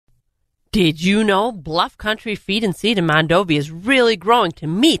Did you know Bluff Country Feed and Seed in Mondovi is really growing to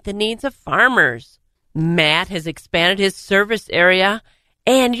meet the needs of farmers? Matt has expanded his service area,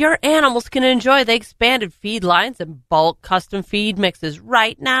 and your animals can enjoy the expanded feed lines and bulk custom feed mixes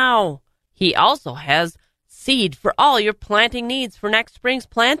right now. He also has seed for all your planting needs for next spring's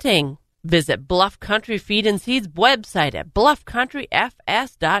planting. Visit Bluff Country Feed and Seed's website at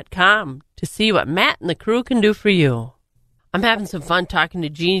bluffcountryfs.com to see what Matt and the crew can do for you. I'm having some fun talking to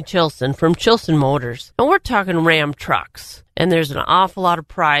Jeannie Chilson from Chilson Motors, and we're talking Ram trucks. And there's an awful lot of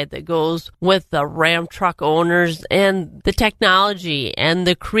pride that goes with the Ram truck owners and the technology and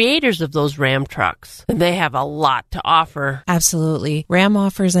the creators of those Ram trucks. And they have a lot to offer. Absolutely. Ram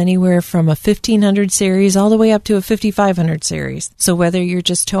offers anywhere from a 1500 series all the way up to a 5500 series. So whether you're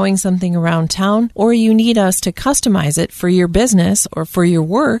just towing something around town or you need us to customize it for your business or for your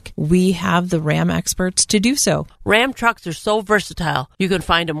work, we have the Ram experts to do so. Ram trucks are so versatile. You can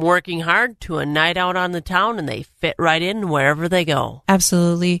find them working hard to a night out on the town, and they fit right in wherever they go.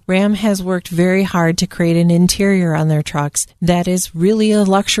 Absolutely. Ram has worked very hard to create an interior on their trucks that is really a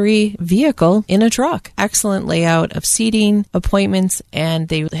luxury vehicle in a truck. Excellent layout of seating, appointments, and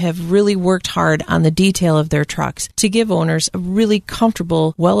they have really worked hard on the detail of their trucks to give owners a really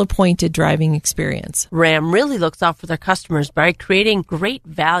comfortable, well-appointed driving experience. Ram really looks out for their customers by creating great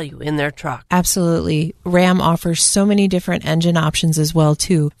value in their truck. Absolutely. Ram offers so many different engine options as well,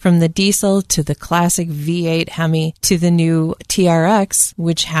 too, from the diesel to the classic V8 Hemi to the new TRX,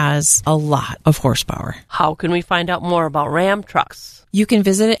 which has a lot of horsepower. How can we find out more about Ram trucks? You can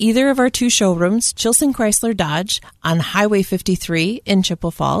visit either of our two showrooms, Chilson Chrysler Dodge on Highway 53 in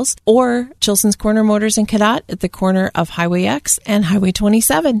Chippewa Falls, or Chilson's Corner Motors in Cadott at the corner of Highway X and Highway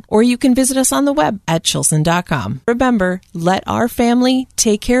 27. Or you can visit us on the web at chilson.com. Remember, let our family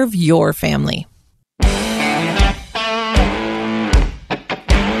take care of your family.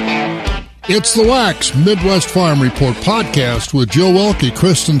 It's the Wax Midwest Farm Report podcast with Joe Welke,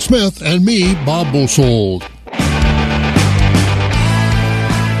 Kristen Smith, and me, Bob Bosold.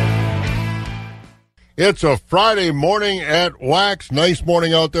 It's a Friday morning at Wax. Nice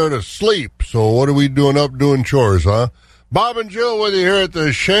morning out there to sleep. So what are we doing up doing chores, huh? Bob and Jill with you here at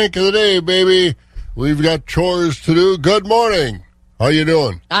the Shank of the Day, baby. We've got chores to do. Good morning. How you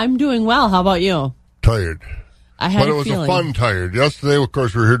doing? I'm doing well. How about you? Tired. But it was a fun tired. Yesterday, of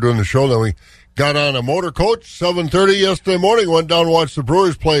course, we were here doing the show. Then we got on a motor coach, 7:30 yesterday morning, went down and watched the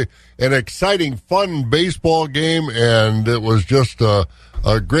Brewers play an exciting, fun baseball game, and it was just a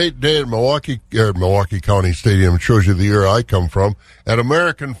great day at Milwaukee County Stadium. It shows you the area I come from, at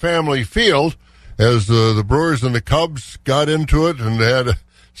American Family Field, as the Brewers and the Cubs got into it, and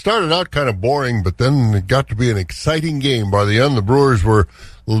started out kind of boring, but then it got to be an exciting game. By the end, the Brewers were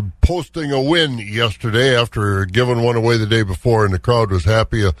posting a win yesterday after giving one away the day before, and the crowd was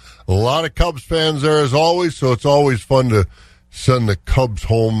happy. A lot of Cubs fans there as always, so it's always fun to send the Cubs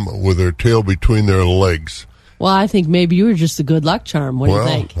home with their tail between their legs. Well, I think maybe you were just a good luck charm. What do you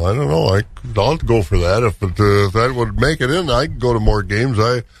think? I don't know. I'll go for that. If that would make it in, I'd go to more games.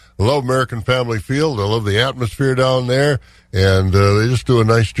 I love American Family Field. I love the atmosphere down there, and they just do a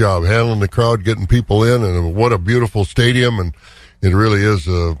nice job handling the crowd, getting people in, and what a beautiful stadium, and it really is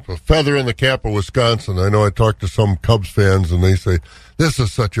a feather in the cap of Wisconsin. I know I talked to some Cubs fans, and they say, this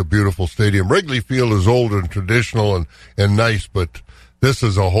is such a beautiful stadium. Wrigley Field is old and traditional and nice, but this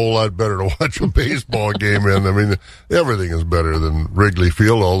is a whole lot better to watch a baseball game in. I mean, everything is better than Wrigley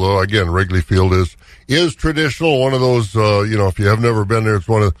Field, although, again, Wrigley Field is traditional. One of those, if you have never been there, it's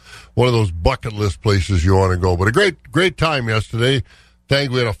one of those bucket list places you want to go. But a great time yesterday. We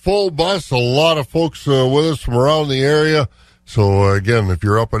had a full bus, a lot of folks with us from around the area. So, again, if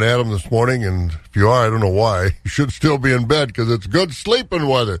you're up and at 'em this morning, and if you are, I don't know why, you should still be in bed because it's good sleeping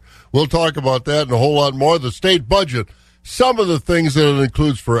weather. We'll talk about that and a whole lot more. The state budget, some of the things that it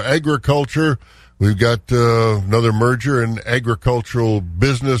includes for agriculture. We've got another merger in agricultural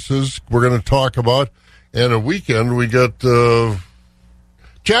businesses we're going to talk about. And a weekend, we got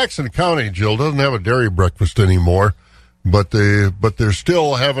Jackson County, Jill, doesn't have a dairy breakfast anymore. But they're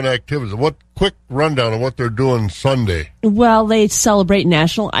still having activities. What quick rundown of what they're doing Sunday? Well, they celebrate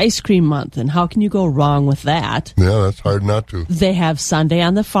National Ice Cream Month, and how can you go wrong with that? Yeah, that's hard not to. They have Sunday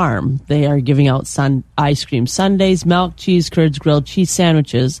on the Farm. They are giving out ice cream sundaes, milk, cheese curds, grilled cheese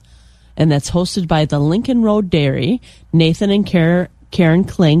sandwiches, and that's hosted by the Lincoln Road Dairy, Nathan and Karen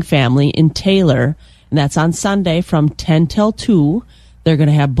Kling family in Taylor, and that's on Sunday from 10 till 2. They're going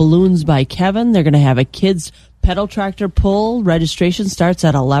to have balloons by Kevin. They're going to have a kids' pedal tractor pull. Registration starts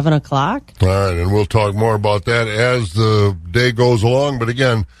at 11 o'clock. All right, and we'll talk more about that as the day goes along. But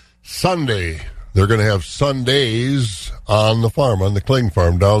again, Sunday, They're going to have Sundays on the farm, on the Kling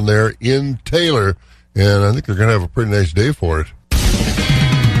farm down there in Taylor. And I think they're going to have a pretty nice day for it.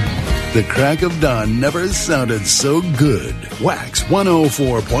 The crack of dawn never sounded so good. Wax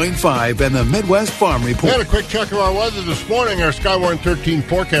 104.5 and the Midwest Farm Report. And a quick check of our weather this morning. Our Skywarn 13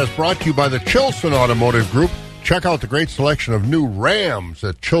 forecast brought to you by the Chilson Automotive Group. Check out the great selection of new Rams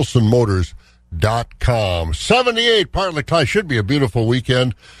at ChilsonMotors.com. 78, partly cloudy. Should be a beautiful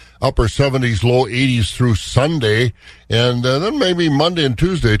weekend. Upper 70s, low 80s through Sunday. And then maybe Monday and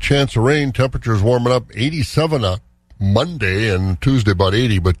Tuesday, a chance of rain. Temperatures warming up 87 Monday and Tuesday about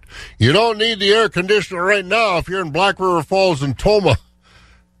 80. But you don't need the air conditioner right now if you're in Black River Falls and Toma.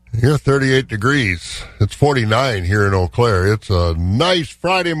 You're 38 degrees. It's 49 here in Eau Claire. It's a nice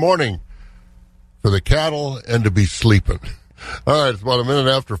Friday morning for the cattle and to be sleeping. All right, it's about a minute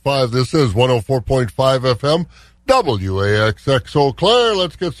after 5. This is 104.5 FM, WAXX Eau Claire.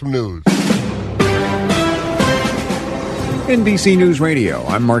 Let's get some news. NBC News Radio,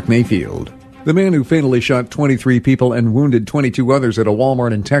 I'm Mark Mayfield. The man who fatally shot 23 people and wounded 22 others at a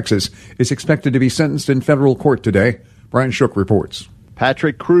Walmart in Texas is expected to be sentenced in federal court today. Brian Shook reports.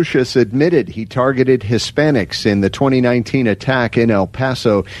 Patrick Crucius admitted he targeted Hispanics in the 2019 attack in El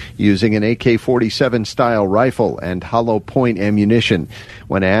Paso using an AK-47-style rifle and hollow point ammunition.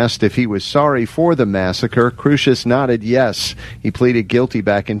 When asked if he was sorry for the massacre, Crucius nodded yes. He pleaded guilty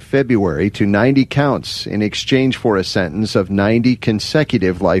back in February to 90 counts in exchange for a sentence of 90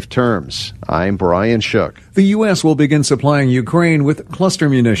 consecutive life terms. I'm Brian Shook. The U.S. will begin supplying Ukraine with cluster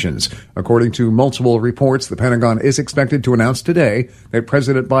munitions. According to multiple reports, the Pentagon is expected to announce today that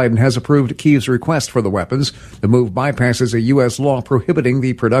President Biden has approved Kyiv's request for the weapons. The move bypasses a U.S. law prohibiting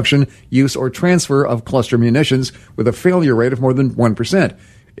the production, use, or transfer of cluster munitions with a failure rate of more than 1%.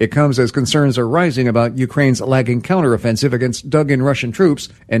 It comes as concerns are rising about Ukraine's lagging counteroffensive against dug-in Russian troops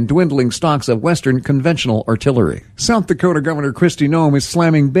and dwindling stocks of Western conventional artillery. South Dakota Governor Kristi Noem is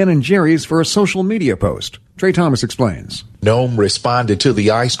slamming Ben & Jerry's for a social media post. Trey Thomas explains. Noem responded to the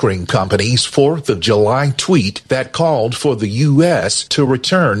ice cream company's 4th of July tweet that called for the U.S. to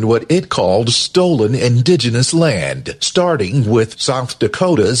return what it called stolen indigenous land, starting with South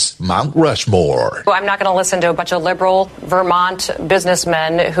Dakota's Mount Rushmore. I'm not going to listen to a bunch of liberal Vermont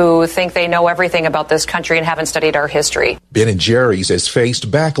businessmen who think they know everything about this country and haven't studied our history. Ben & Jerry's has faced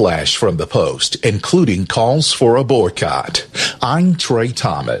backlash from the post, including calls for a boycott. I'm Trey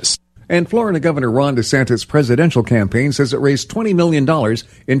Thomas. And Florida Governor Ron DeSantis' presidential campaign says it raised $20 million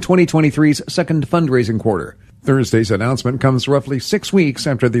in 2023's second fundraising quarter. Thursday's announcement comes roughly 6 weeks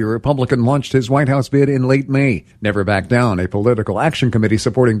after the Republican launched his White House bid in late May. Never Back Down, a political action committee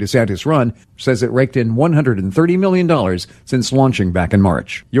supporting DeSantis' run, says it raked in $130 million since launching back in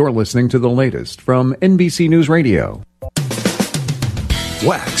March. You're listening to the latest from NBC News Radio.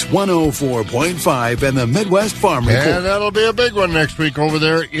 Wax 104.5 and the Midwest Farm Report. And that'll be a big one next week over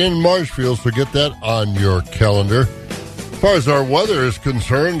there in Marshfield, so get that on your calendar. As far as our weather is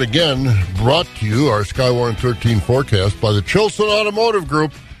concerned, again, brought to you, our Skywarn 13 forecast by the Chilson Automotive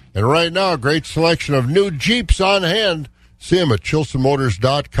Group. And right now, a great selection of new Jeeps on hand. See them at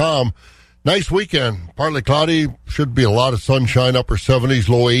ChilsonMotors.com. Nice weekend. Partly cloudy. Should be a lot of sunshine, upper 70s,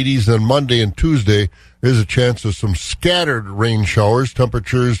 low 80s. Then Monday and Tuesday, there's a chance of some scattered rain showers.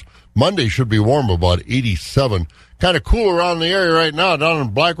 Temperatures Monday should be warm, about 87. Kind of cool around the area right now. Down in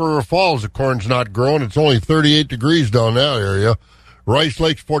Black River Falls, the corn's not growing. It's only 38 degrees down that area. Rice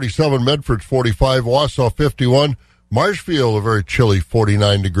Lake's 47, Medford's 45, Wausau 51. Marshfield, a very chilly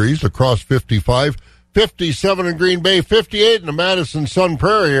 49 degrees. La Crosse 55, 57 in Green Bay, 58 in the Madison Sun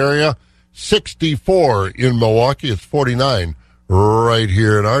Prairie area. 64 in Milwaukee. It's 49 right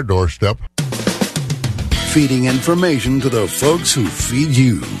here at our doorstep. Feeding information to the folks who feed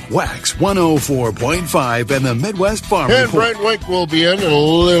you. Wax 104.5 and the Midwest Farm And Report. Brent Wink will be in a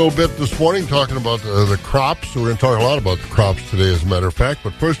little bit this morning talking about the crops. We're going to talk a lot about the crops today, as a matter of fact.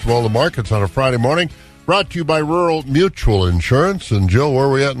 But first of all, the markets on a Friday morning brought to you by Rural Mutual Insurance. And Jill, where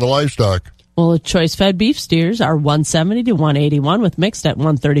are we at in the livestock? Well, choice-fed beef steers are $170 to $181 with mixed at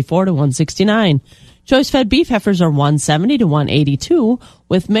 $134 to $169. Choice-fed beef heifers are $170 to $182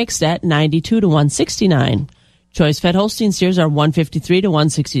 with mixed at $92 to $169. Choice-fed Holstein steers are $153 to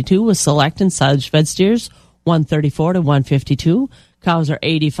 $162 with select and silage-fed steers $134 to $152. Cows are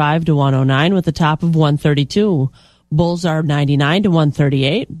 $85 to $109 with a top of $132. Bulls are $99 to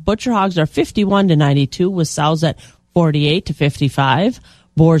 $138. Butcher hogs are $51 to $92 with sows at $48 to $55.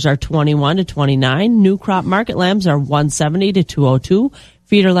 Boars are $21 to $29. New crop market lambs are $170 to $202.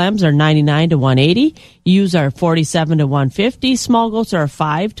 Feeder lambs are 99 to 180. Ewes are 47 to 150. Small goats are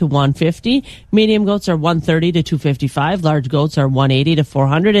 5 to 150. Medium goats are 130 to 255. Large goats are 180 to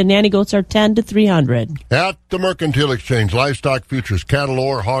 400. And nanny goats are 10 to 300. At the Mercantile Exchange, livestock futures, cattle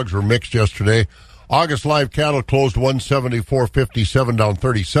or hogs were mixed yesterday. August live cattle closed 174.57, down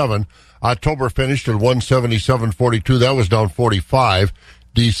 37. October finished at 177.42. That was down 45.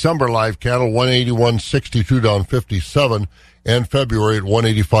 December live cattle 181.62, down 57. And February at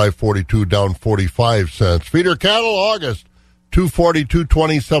 185.42, down 45 cents. Feeder cattle August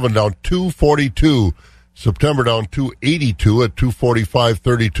 242.27, down 242. September down 282 at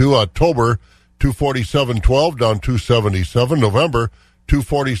 245.32. October 247.12, down 277. November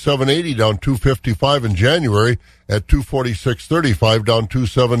 247.80, down 255. In January at 246.35, down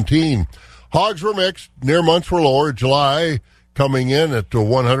 217. Hogs were mixed. Near months were lower. July coming in at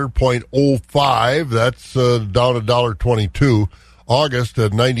 100.05. That's down $1.22. August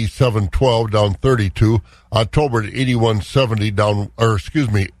at 97.12, down 32. October at 81.70, down,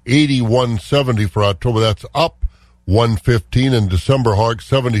 81.70 for October. That's up 115. And December hogs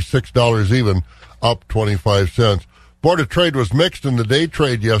 $76 even, up 25 cents. Board of Trade was mixed in the day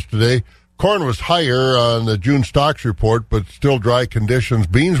trade yesterday. Corn was higher on the June stocks report, but still dry conditions.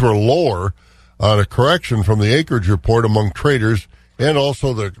 Beans were lower on a correction from the acreage report among traders and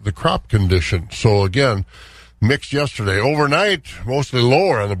also the crop condition. So again, mixed yesterday. Overnight, mostly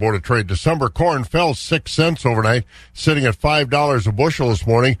lower on the Board of Trade. December corn fell 6 cents overnight, sitting at $5 a bushel this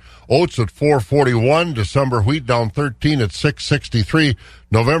morning. Oats at $4.41. December wheat down 13 at $6.63.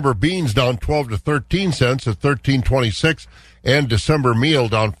 November beans down 12 to 13 cents at $13.26. And December meal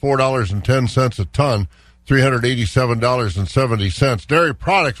down $4.10 a ton, $387.70. Dairy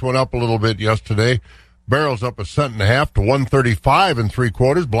products went up a little bit yesterday. Barrels up 1.5 cents to 135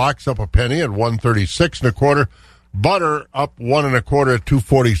 3/4. Blocks up a penny at 136 1/4. Butter up 1 1/4 at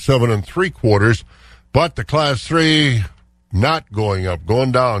 247 3/4. But the class 3 not going up,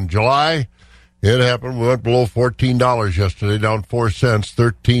 going down. July, it happened. We went below $14 yesterday, down 4 cents,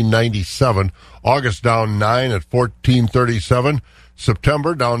 $13.97. August down 9 at $14.37.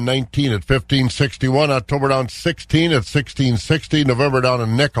 September down 19 at $15.61. October down 16 at $16.60. November down a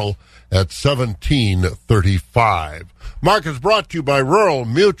nickel at $17.35. Markets brought to you by Rural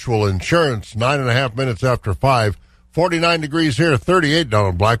Mutual Insurance. 9.5 minutes after 5. 49 degrees here, 38 down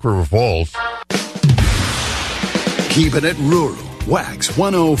in Black River Falls. Keeping it rural. Wax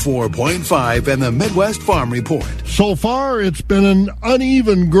 104.5 and the Midwest Farm Report. So far, it's been an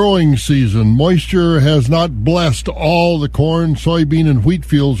uneven growing season. Moisture has not blessed all the corn, soybean, and wheat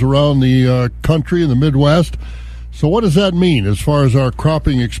fields around the country in the Midwest. So what does that mean as far as our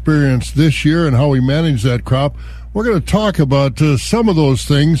cropping experience this year and how we manage that crop? We're going to talk about some of those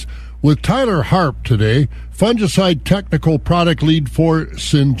things with Tyler Harp today, fungicide technical product lead for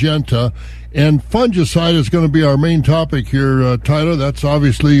Syngenta. And fungicide is going to be our main topic here, Tyler. That's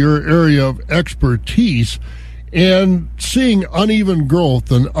obviously your area of expertise. And seeing uneven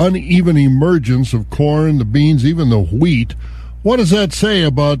growth and uneven emergence of corn, the beans, even the wheat, what does that say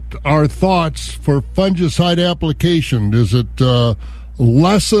about our thoughts for fungicide application? Does it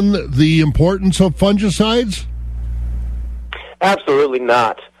lessen the importance of fungicides? Absolutely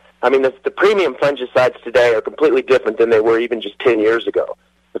not. I mean, the premium fungicides today are completely different than they were even just 10 years ago.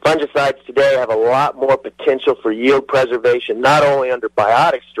 The fungicides today have a lot more potential for yield preservation, not only under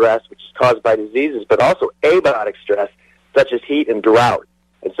biotic stress, which is caused by diseases, but also abiotic stress, such as heat and drought.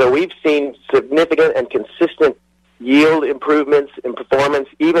 And so we've seen significant and consistent yield improvements in performance,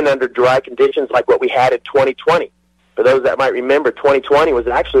 even under dry conditions like what we had in 2020. For those that might remember, 2020 was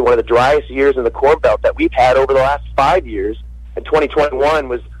actually one of the driest years in the Corn Belt that we've had over the last 5 years, and 2021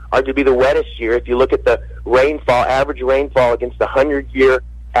 was arguably the wettest year if you look at the rainfall, average rainfall against the 100-year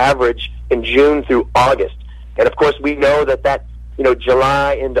average in June through August. And of course we know that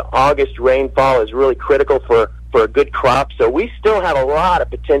July into August rainfall is really critical for a good crop. So we still have a lot of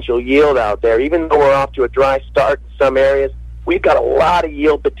potential yield out there. Even though we're off to a dry start in some areas, we've got a lot of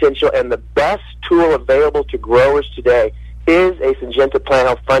yield potential, and the best tool available to growers today is a Syngenta plant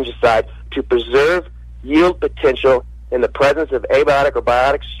health fungicide to preserve yield potential in the presence of abiotic or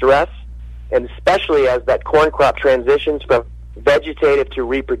biotic stress, and especially as that corn crop transitions from vegetative to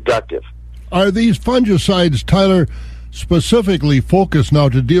reproductive. Are these fungicides, Tyler, specifically focused now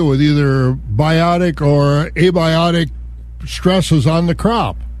to deal with either biotic or abiotic stresses on the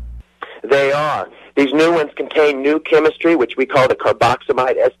crop? They are. These new ones contain new chemistry, which we call the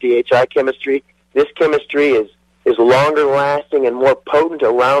carboxamide SDHI chemistry. This chemistry is longer lasting and more potent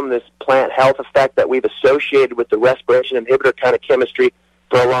around this plant health effect that we've associated with the respiration inhibitor kind of chemistry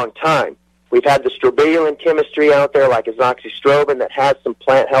for a long time. We've had the strobilurin chemistry out there, like azoxystrobin, that has some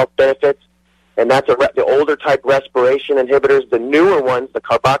plant health benefits, and that's the older type respiration inhibitors. The newer ones, the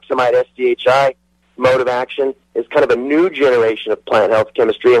carboxamide SDHI mode of action, is kind of a new generation of plant health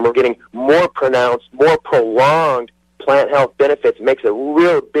chemistry, and we're getting more pronounced, more prolonged plant health benefits. It makes a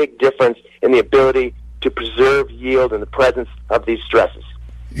real big difference in the ability to preserve yield in the presence of these stresses.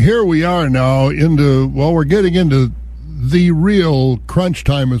 Here we are now we're getting into the real crunch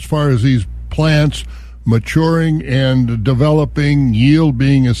time as far as these plants maturing and developing, yield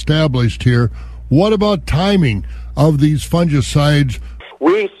being established here. What about timing of these fungicides?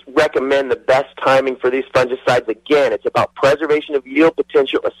 We recommend the best timing for these fungicides. Again, it's about preservation of yield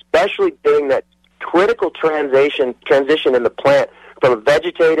potential, especially during that critical transition in the plant from a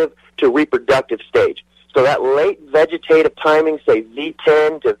vegetative to reproductive stage. So that late vegetative timing, say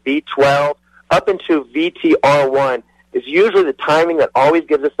V10 to V12, up into VTR1, is usually the timing that always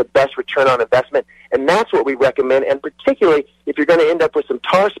gives us the best return on investment, and that's what we recommend. And particularly if you're going to end up with some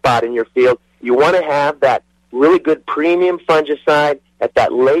tar spot in your field, you want to have that really good premium fungicide at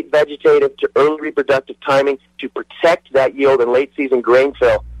that late vegetative to early reproductive timing to protect that yield and late season grain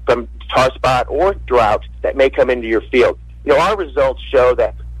fill from tar spot or drought that may come into your field. Our results show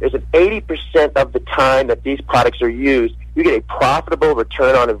that there's an 80% of the time that these products are used, you get a profitable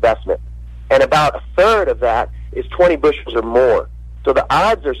return on investment. And about a third of that is 20 bushels or more. So the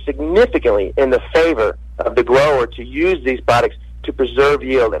odds are significantly in the favor of the grower to use these products to preserve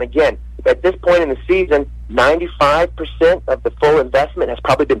yield. And again, at this point in the season, 95% of the full investment has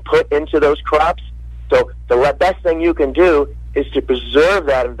probably been put into those crops. So the best thing you can do is to preserve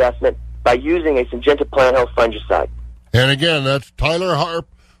that investment by using a Syngenta plant health fungicide. And again, that's Tyler Harp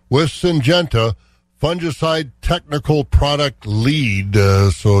with Syngenta, fungicide technical product lead.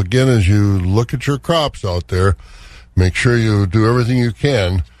 So again, as you look at your crops out there, make sure you do everything you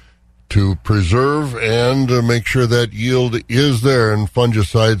can to preserve and make sure that yield is there, and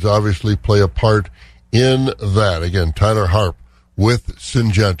fungicides obviously play a part in that. Again, Tyler Harp with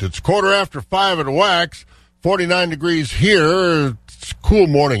Syngenta. It's 5:15 at Wax, 49 degrees here. It's a cool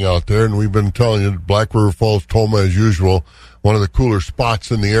morning out there, and we've been telling you Black River Falls, Toma, as usual, one of the cooler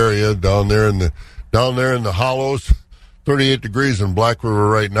spots in the area down there in the hollows. 38 degrees in Black River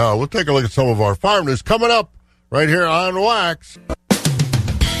right now. We'll take a look at some of our farm news coming up right here on Wax.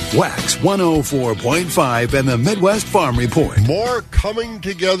 Wax 104.5 and the Midwest Farm Report. More coming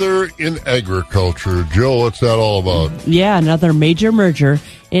together in agriculture. Jill, what's that all about? Yeah, another major merger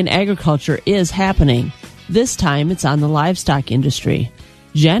in agriculture is happening. This time it's on the livestock industry.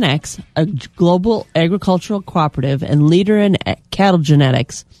 GenX, a global agricultural cooperative and leader in cattle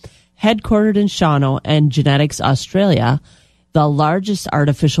genetics, headquartered in Shawano and Genetics Australia, the largest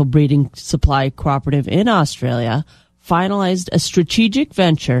artificial breeding supply cooperative in Australia, finalized a strategic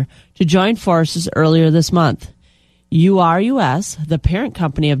venture to join forces earlier this month. URUS, the parent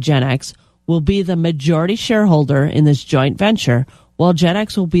company of GenX, will be the majority shareholder in this joint venture, while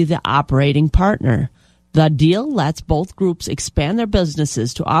GenX will be the operating partner. The deal lets both groups expand their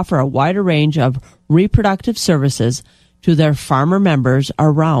businesses to offer a wider range of reproductive services to their farmer members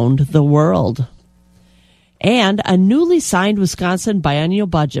around the world. And a newly signed Wisconsin biennial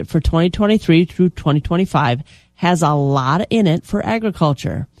budget for 2023 through 2025 has a lot in it for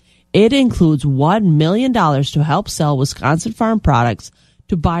agriculture. It includes $1 million to help sell Wisconsin farm products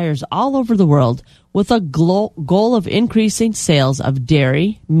to buyers all over the world, with a goal of increasing sales of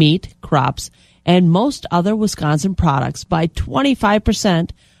dairy, meat, crops, and most other Wisconsin products by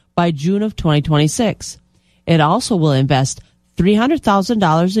 25% by June of 2026. It also will invest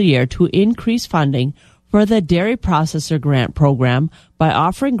 $300,000 a year to increase funding for the Dairy Processor Grant Program by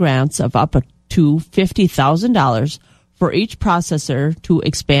offering grants of up to $50,000 for each processor to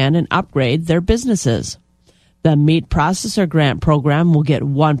expand and upgrade their businesses. The Meat Processor Grant Program will get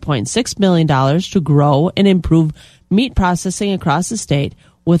 $1.6 million to grow and improve meat processing across the state,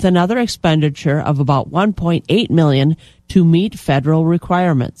 with another expenditure of about $1.8 million to meet federal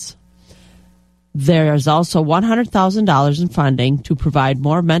requirements. There is also $100,000 in funding to provide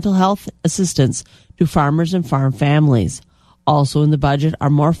more mental health assistance to farmers and farm families. Also in the budget are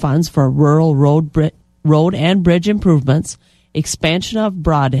more funds for rural road and bridge improvements, expansion of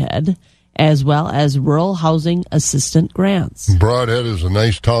Broadhead, as well as rural housing assistant grants. Broadhead is a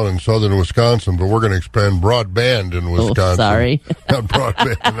nice town in southern Wisconsin, but we're going to expand broadband in Wisconsin. Oh, sorry. Not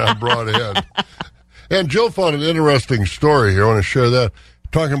broadband, not Broadhead. And Jill found an interesting story here. I want to share that.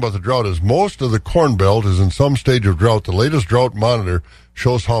 Talking about the drought, is most of the Corn Belt is in some stage of drought. The latest drought monitor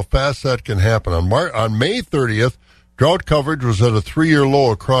shows how fast that can happen. On May 30th, drought coverage was at a 3-year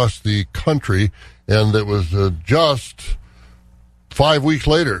low across the country, and it was just 5 weeks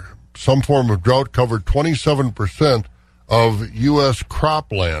later, some form of drought covered 27% of U.S.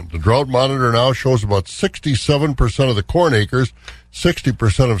 cropland. The drought monitor now shows about 67% of the corn acres,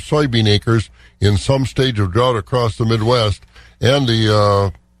 60% of soybean acres in some stage of drought across the Midwest. And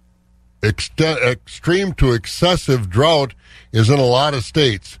the extreme to excessive drought is in a lot of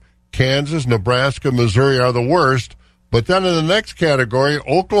states. Kansas, Nebraska, Missouri are the worst. But then in the next category,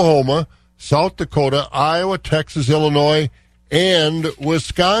 Oklahoma, South Dakota, Iowa, Texas, Illinois, and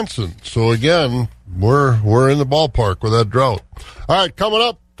Wisconsin. So again, we're in the ballpark with that drought. All right, coming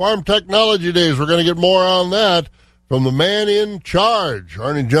up, Farm Technology Days. We're going to get more on that from the man in charge,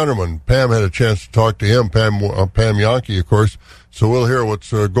 Arnie Jennermann. Pam had a chance to talk to him, Pam Yankee, of course. So we'll hear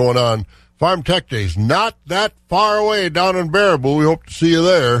what's going on. Farm Tech Days, not that far away down in Baraboo. We hope to see you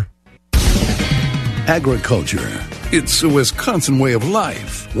there. Agriculture. It's a Wisconsin way of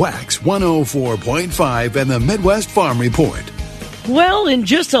life. Wax 104.5 and the Midwest Farm Report. Well, in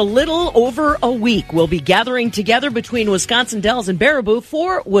just a little over a week, we'll be gathering together between Wisconsin Dells and Baraboo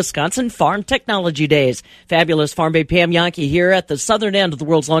for Wisconsin Farm Technology Days. Fabulous Farm Babe Pam Yankee here at the southern end of the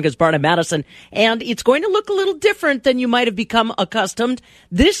world's longest barn in Madison. And it's going to look a little different than you might have become accustomed.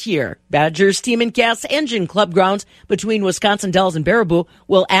 This year, Badger Steam and Gas Engine Club grounds between Wisconsin Dells and Baraboo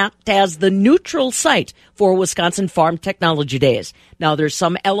will act as the neutral site for Wisconsin Farm Technology Days. Now, there's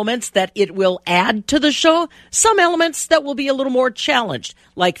some elements that it will add to the show, some elements that will be a little more challenged,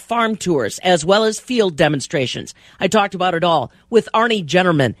 like farm tours as well as field demonstrations. I talked about it all with Arnie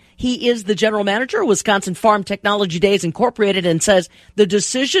Jennermann. He is the general manager of Wisconsin Farm Technology Days Incorporated and says the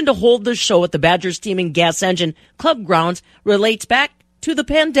decision to hold the show at the Badger Steam and Gas Engine Club grounds relates back to the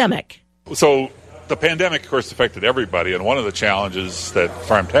pandemic. So the pandemic, of course, affected everybody, and one of the challenges that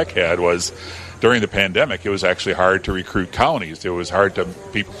Farm Tech had was during the pandemic, it was actually hard to recruit counties. It was hard to,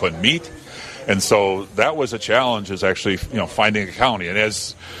 people couldn't meet. And so that was a challenge, is actually, finding a county. And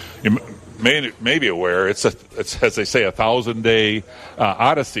as you may be aware, it's as they say, 1,000-day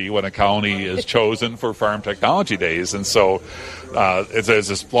odyssey when a county is chosen for Farm Technology Days. And so there's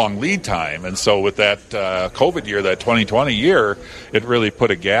this long lead time. And so with that COVID year, that 2020 year, it really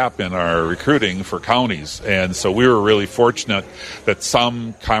put a gap in our recruiting for counties. And so we were really fortunate that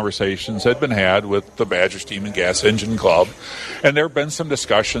some conversations had been had with the Badger Steam and Gas Engine Club. And there have been some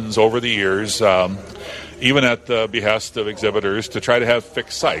discussions over the years, even at the behest of exhibitors, to try to have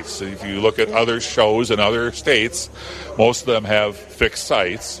fixed sites. If you look at other shows in other states, most of them have fixed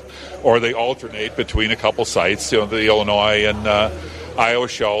sites, or they alternate between a couple sites, the Illinois and Iowa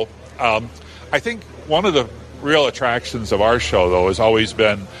show. I think one of the real attractions of our show, though, has always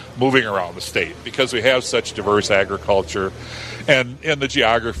been moving around the state, because we have such diverse agriculture and in the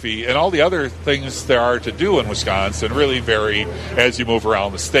geography, and all the other things there are to do in Wisconsin really vary as you move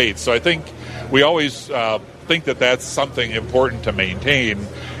around the state. So I think we always think that that's something important to maintain,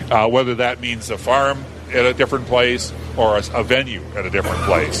 whether that means a farm at a different place or a venue at a different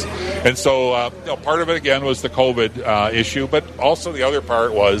place. And so part of it, again, was the COVID issue, but also the other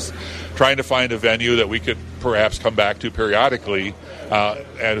part was trying to find a venue that we could perhaps come back to periodically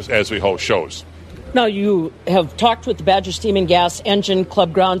as we host shows. Now, you have talked with the Badger Steam and Gas Engine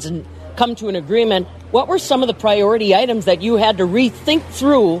Club grounds and come to an agreement. What were some of the priority items that you had to rethink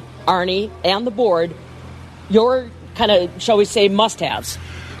through, Arnie and the board, your kind of, shall we say, must-haves?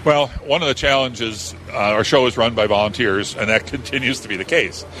 Well, one of the challenges, our show is run by volunteers, and that continues to be the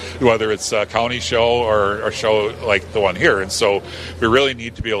case, whether it's a county show or a show like the one here. And so we really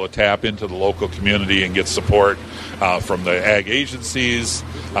need to be able to tap into the local community and get support from the ag agencies,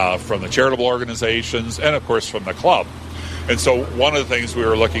 from the charitable organizations, and, of course, from the club. And so one of the things we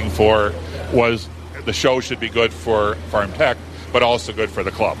were looking for was the show should be good for Farm Tech, but also good for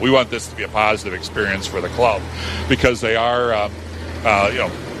the club. We want this to be a positive experience for the club, because they are,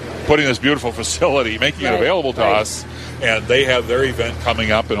 putting this beautiful facility, making it available to us, and they have their event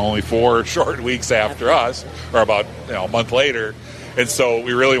coming up in only 4 short weeks after us, or about a month later. And so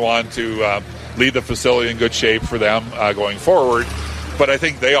we really want to leave the facility in good shape for them going forward. But I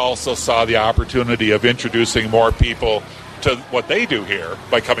think they also saw the opportunity of introducing more people to what they do here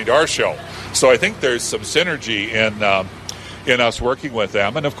by coming to our show. So I think there's some synergy in us working with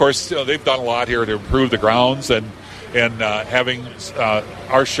them. And of course, they've done a lot here to improve the grounds, and having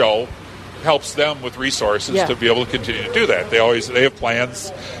our show helps them with resources to be able to continue to do that. They have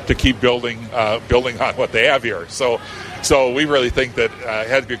plans to keep building on what they have here. So we really think that it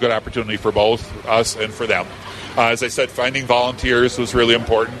had to be a good opportunity for both us and for them. As I said, finding volunteers was really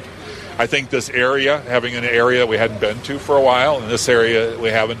important. I think this area, having an area we hadn't been to for a while, and this area we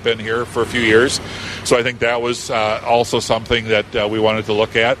haven't been here for a few years. So I think that was also something that we wanted to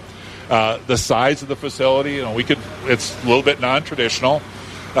look at. The size of the facility, it's a little bit non-traditional.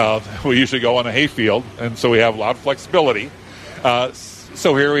 We usually go on a hayfield, and so we have a lot of flexibility.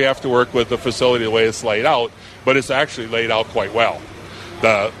 So here we have to work with the facility the way it's laid out, but it's actually laid out quite well.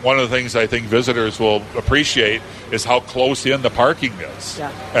 One of the things I think visitors will appreciate is how close in the parking is,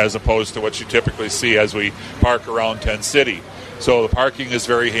 as opposed to what you typically see as we park around Tent City. So the parking is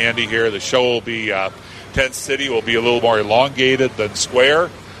very handy here. The show will be, Tent City will be a little more elongated than square,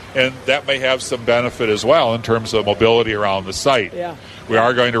 and that may have some benefit as well in terms of mobility around the site. Yeah. We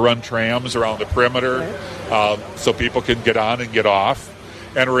are going to run trams around the perimeter so people can get on and get off,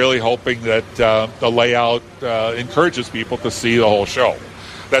 and really hoping that the layout encourages people to see the whole show.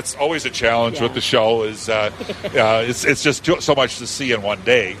 That's always a challenge with the show. Is it's just so much to see in one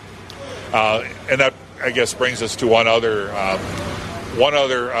day, and that I guess brings us to one other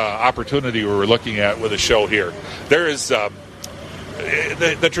opportunity we were looking at with the show here. There is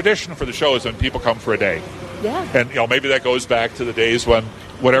the tradition for the show is when people come for a day. Yeah. And maybe that goes back to the days when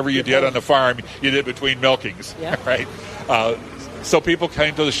whatever you did on the farm, you did between milkings, right? So people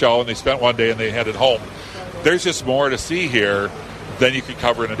came to the show and they spent one day and they headed home. There's just more to see here than you could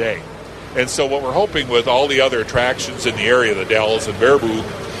cover in a day. And so what we're hoping with all the other attractions in the area, the Dells and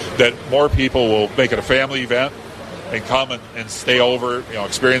Baraboo, that more people will make it a family event and come and stay over,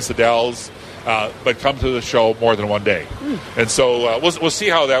 experience the Dells, but come to the show more than one day. And so we'll see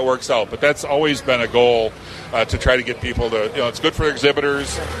how that works out. But that's always been a goal to try to get people to, it's good for the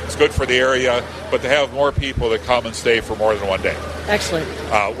exhibitors, it's good for the area, but to have more people that come and stay for more than one day. Excellent.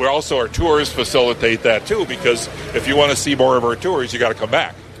 We're also, our tours facilitate that too, because if you want to see more of our tours, you got to come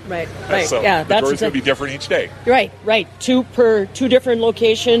back. Right. So yeah, the tours will be different each day. Right. Two different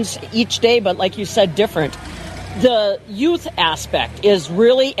locations each day, but like you said, different. The youth aspect is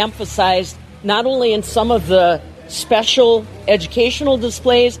really emphasized not only in some of the special educational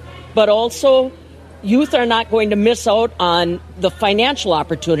displays, but also youth are not going to miss out on the financial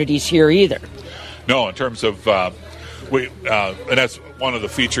opportunities here either. No, in terms of, and that's one of the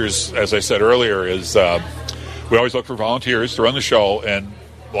features, as I said earlier, is we always look for volunteers to run the show, and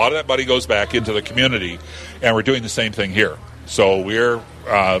a lot of that money goes back into the community, and we're doing the same thing here. So we're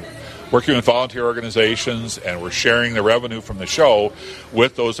working with volunteer organizations, and we're sharing the revenue from the show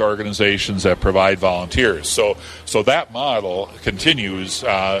with those organizations that provide volunteers. So that model continues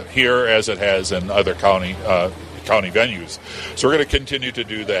here as it has in other county venues. So we're going to continue to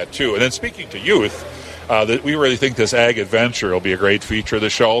do that too. And then speaking to youth, we really think this Ag Adventure will be a great feature of the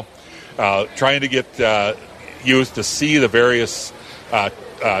show. Trying to get youth to see the various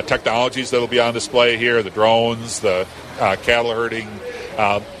technologies that will be on display here, the drones, the cattle herding.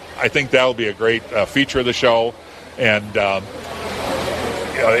 I think that'll be a great feature of the show, and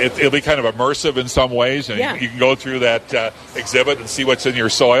it'll be kind of immersive in some ways. And you can go through that exhibit and see what's in your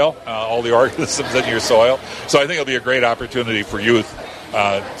soil, all the organisms in your soil. So I think it'll be a great opportunity for youth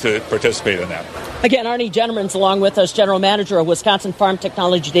to participate in that. Again, Arnie Jennermann's along with us, General Manager of Wisconsin Farm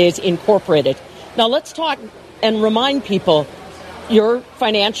Technology Days Incorporated. Now let's talk and remind people, you're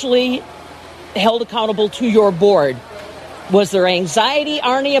financially held accountable to your board. Was there anxiety,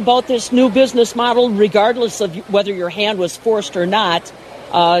 Arnie, about this new business model, regardless of whether your hand was forced or not?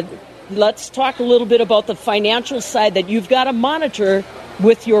 Let's talk a little bit about the financial side that you've got to monitor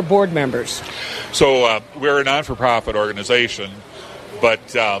with your board members. So we're a non-for-profit organization,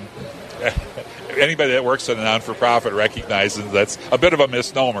 but anybody that works in a non-for-profit recognizes that's a bit of a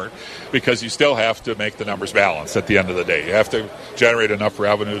misnomer, because you still have to make the numbers balance at the end of the day. You have to generate enough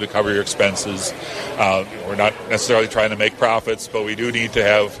revenue to cover your expenses. We're not necessarily trying to make profits, but we do need to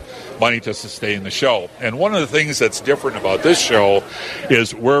have money to sustain the show. And one of the things that's different about this show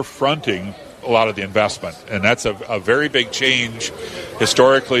is we're fronting a lot of the investment, and that's a very big change.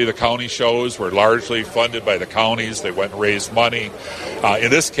 Historically, the county shows were largely funded by the counties. They went and raised money.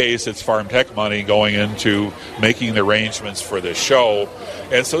 In this case, it's farm tech money going into making the arrangements for this show,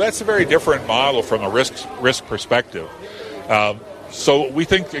 and so that's a very different model from a risk perspective. So we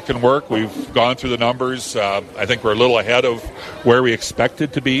think it can work. We've gone through the numbers. I think we're a little ahead of where we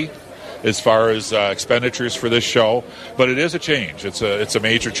expected to be as far as expenditures for this show, but it is a change. It's a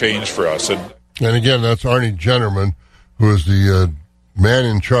major change for us. And again, that's Arnie Jennermann, who is the man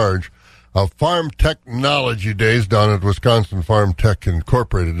in charge of Farm Technology Days down at Wisconsin Farm Tech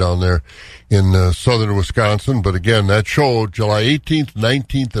Incorporated down there in southern Wisconsin. But again, that show, July 18th,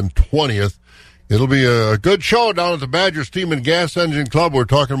 19th, and 20th, it'll be a good show down at the Badger Steam and Gas Engine Club. We're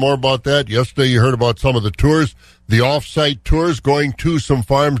talking more about that. Yesterday you heard about some of the tours, the off-site tours, going to some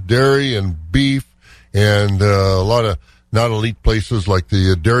farms, dairy and beef, and a lot of not elite places like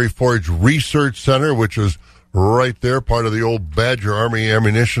the Dairy Forage Research Center, which is right there, part of the old Badger Army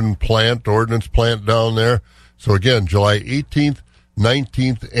ammunition plant, ordnance plant down there. So again, July 18th,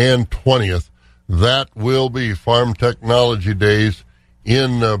 19th, and 20th. That will be Farm Technology Days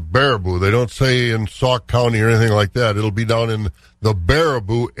in Baraboo. They don't say in Sauk County or anything like that. It'll be down in the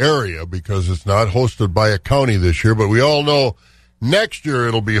Baraboo area because it's not hosted by a county this year. But we all know next year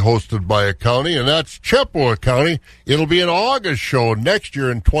it'll be hosted by a county, and that's Chippewa County. It'll be an August show next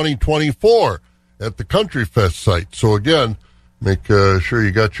year in 2024 at the Country Fest site. So, again, make sure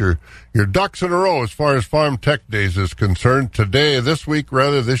you got your ducks in a row as far as Farm Tech Days is concerned.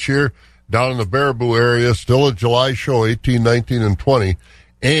 This year, down in the Baraboo area, still a July show, 18, 19, and 20.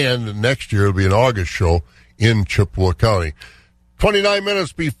 And next year it'll be an August show in Chippewa County. 29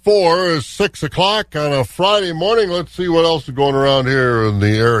 minutes before 6 o'clock on a Friday morning. Let's see what else is going around here in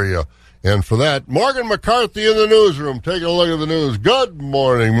the area. And for that, Morgan McCarthy in the newsroom, taking a look at the news. Good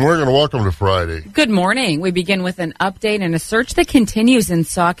morning, Morgan. Welcome to Friday. Good morning. We begin with an update and a search that continues in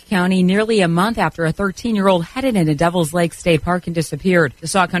Sauk County nearly a month after a 13-year-old headed into Devil's Lake State Park and disappeared. The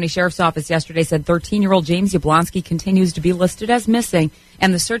Sauk County Sheriff's Office yesterday said 13-year-old James Yablonsky continues to be listed as missing,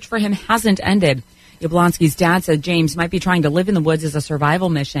 and the search for him hasn't ended. Yablonsky's dad said James might be trying to live in the woods as a survival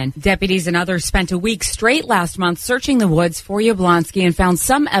mission. Deputies and others spent a week straight last month searching the woods for Yablonsky and found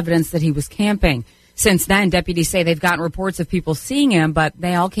some evidence that he was camping. Since then, deputies say they've gotten reports of people seeing him, but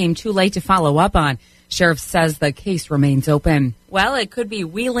they all came too late to follow up on. Sheriff says the case remains open. Well, it could be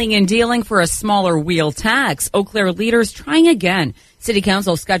wheeling and dealing for a smaller wheel tax. Eau Claire leaders trying again. City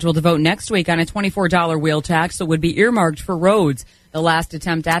Council scheduled to vote next week on a $24 wheel tax that would be earmarked for roads. The last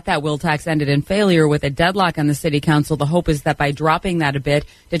attempt at that wheel tax ended in failure with a deadlock on the City Council. The hope is that by dropping that a bit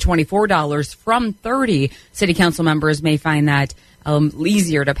to $24 from $30, City Council members may find that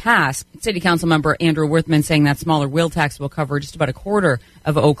easier to pass. City Council member Andrew Worthman saying that smaller wheel tax will cover just about a quarter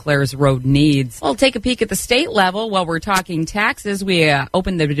of Eau Claire's road needs. We'll take a peek at the state level. While we're talking taxes, we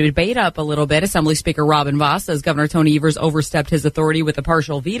opened the debate up a little bit. Assembly Speaker Robin Vos says Governor Tony Evers overstepped his authority with a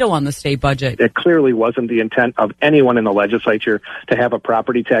partial veto on the state budget. It clearly wasn't the intent of anyone in the legislature to have a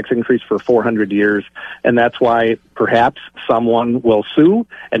property tax increase for 400 years, and that's why perhaps someone will sue,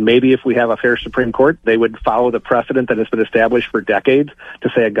 and maybe if we have a fair Supreme Court, they would follow the precedent that has been established for decades to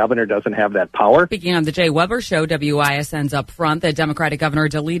say a governor doesn't have that power. Speaking on the Jay Weber Show, WISN's Up Front, the Democratic governor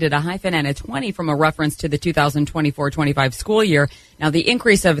deleted a hyphen and a 20 from a reference to the 2024-25 school year. Now, the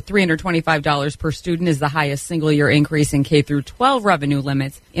increase of $325 per student is the highest single-year increase in K-12 revenue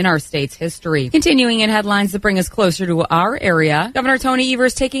limits in our state's history. Continuing in headlines that bring us closer to our area, Governor Tony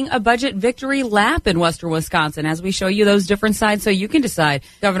Evers taking a budget victory lap in western Wisconsin as we show you those different sides so you can decide.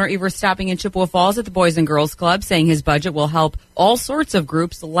 Governor Evers stopping in Chippewa Falls at the Boys and Girls Club, saying his budget will help all sorts of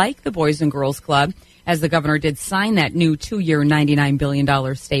groups like the Boys and Girls Club, as the governor did sign that new 2-year $99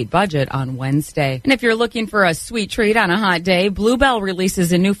 billion state budget on Wednesday. And if you're looking for a sweet treat on a hot day, Bluebell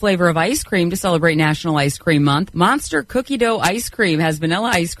releases a new flavor of ice cream to celebrate National Ice Cream Month. Monster Cookie Dough Ice Cream has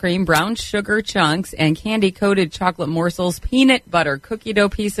vanilla ice cream, brown sugar chunks, and candy-coated chocolate morsels, peanut butter cookie dough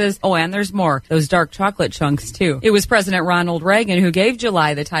pieces. Oh, and there's more. Those dark chocolate chunks, too. It was President Ronald Reagan who gave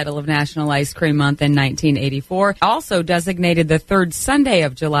July the title of National Ice Cream Month in 1984. Also designated the third Sunday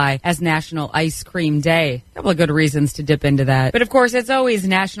of July as National Ice Cream Day. A couple of good reasons to dip into that. But of course, it's always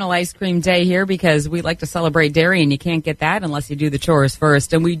National Ice Cream Day here because we like to celebrate dairy, and you can't get that unless you do the chores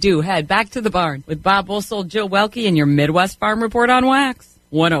first. And we do head back to the barn with Bob Bussell, Jill Welke, and your Midwest Farm Report on Wax.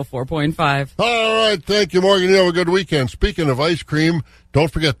 104.5. All right. Thank you, Morgan. You have a good weekend. Speaking of ice cream, don't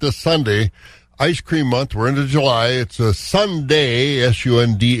forget this Sunday, Ice Cream Month. We're into July. It's a Sunday,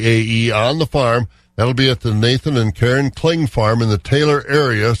 Sundae, on the farm. That'll be at the Nathan and Karen Kling Farm in the Taylor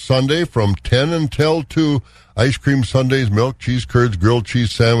area, Sunday from 10 until 2. Ice cream sundaes, milk, cheese curds, grilled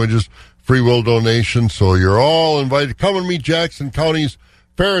cheese sandwiches, free will donations. So you're all invited. Come and meet Jackson County's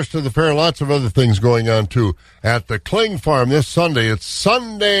Fairest to the Fair. Lots of other things going on, too, at the Kling Farm this Sunday. It's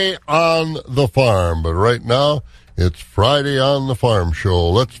Sunday on the Farm. But right now, it's Friday on the Farm show.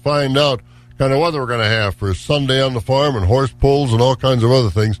 Let's find out what kind of weather we're going to have for Sunday on the Farm and horse pulls and all kinds of other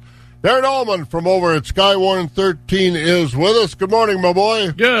things. Darren Allman from over at Skywarn 13 is with us. Good morning, my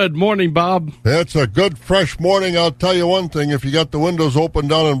boy. Good morning, Bob. That's a good, fresh morning. I'll tell you one thing. If you got the windows open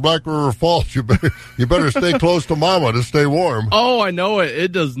down in Black River Falls, you better stay close to Mama to stay warm. Oh, I know it.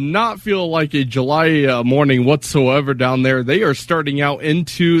 It does not feel like a July morning whatsoever down there. They are starting out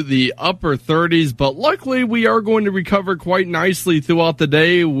into the upper 30s, but luckily we are going to recover quite nicely throughout the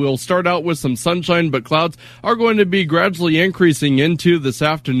day. We'll start out with some sunshine, but clouds are going to be gradually increasing into this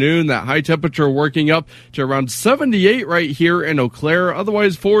afternoon. That high temperature working up to around 78 right here in Eau Claire.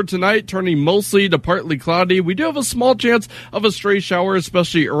 Otherwise, for tonight, turning mostly to partly cloudy. We do have a small chance of a stray shower,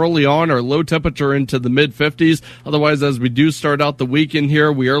 especially early on. Our low temperature into the mid-50s. Otherwise, as we do start out the weekend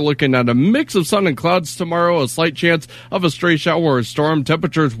here, we are looking at a mix of sun and clouds tomorrow. A slight chance of a stray shower or storm.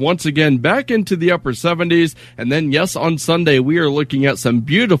 Temperatures once again back into the upper 70s. And then, yes, on Sunday, we are looking at some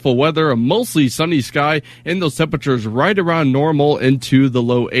beautiful weather, a mostly sunny sky, and those temperatures right around normal into the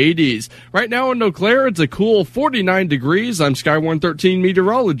low 80s. Right now in Eau Claire, it's a cool 49 degrees. I'm Sky 113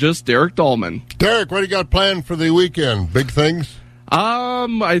 meteorologist Derek Dahlman. Derek, what do you got planned for the weekend? Big things?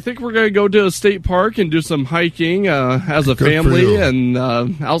 I think we're going to go to a state park and do some hiking as a family, and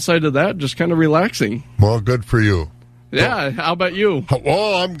outside of that, just kind of relaxing. Well, good for you. Yeah, how about you?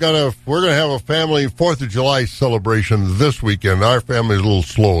 Well, we're gonna have a family 4th of July celebration this weekend. Our family's a little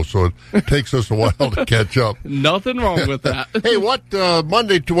slow, so it takes us a while to catch up. Nothing wrong with that. Hey, what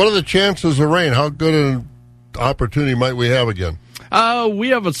Monday? What are the chances of rain? How good an opportunity might we have again? We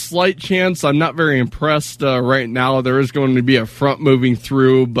have a slight chance. I'm not very impressed right now. There is going to be a front moving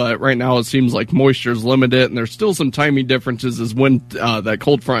through, but right now it seems like moisture is limited, and there's still some timing differences as when that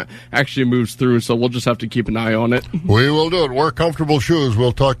cold front actually moves through, so we'll just have to keep an eye on it. We will do it. Wear comfortable shoes.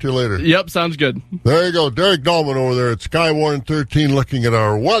 We'll talk to you later. Yep, sounds good. There you go. Derek Dahlman over there at Sky 113 looking at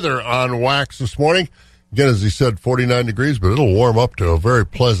our weather on Wax this morning. Again, as he said, 49 degrees, but it'll warm up to a very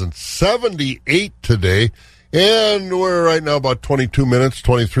pleasant 78 today. And we're right now about 22 minutes,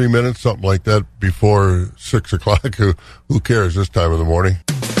 23 minutes, something like that, before 6 o'clock. Who cares this time of the morning?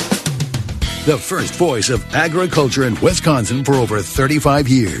 The first voice of agriculture in Wisconsin for over 35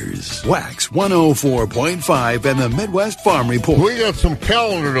 years. Wax 104.5 and the Midwest Farm Report. We got some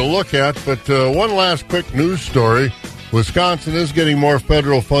calendar to look at, but one last quick news story. Wisconsin is getting more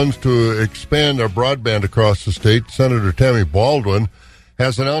federal funds to expand our broadband across the state. Senator Tammy Baldwin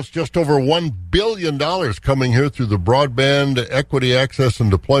has announced just over $1 billion coming here through the Broadband Equity Access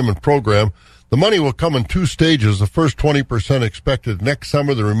and Deployment Program. The money will come in 2 stages. The first 20% expected next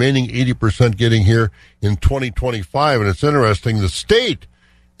summer, the remaining 80% getting here in 2025. And it's interesting, the state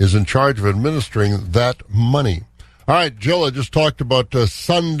is in charge of administering that money. All right, Jill, I just talked about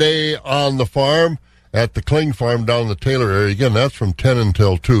Sunday on the farm at the Kling Farm down in the Taylor area. Again, that's from 10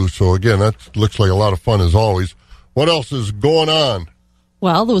 until 2. So, again, that looks like a lot of fun as always. What else is going on?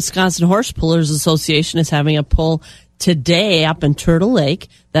 Well, the Wisconsin Horse Pullers Association is having a pull today up in Turtle Lake.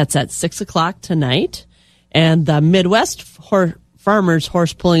 That's at 6 o'clock tonight. And the Midwest Farmers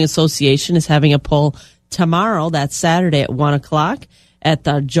Horse Pulling Association is having a pull tomorrow. That's Saturday at 1 o'clock at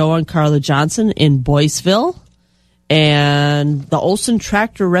the Joe and Carla Johnson in Boyceville. And the Olson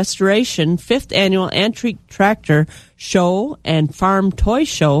Tractor Restoration 5th Annual Antique Tractor Show and Farm Toy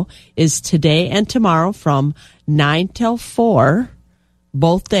Show is today and tomorrow from 9 till 4.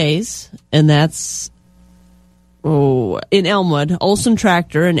 Both days, and that's in Elmwood, Olson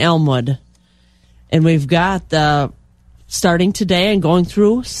Tractor in Elmwood. And we've got starting today and going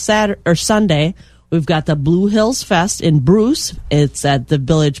through Sunday, we've got the Blue Hills Fest in Bruce. It's at the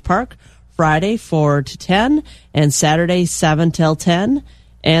Village Park, Friday 4 to 10, and Saturday 7 till 10,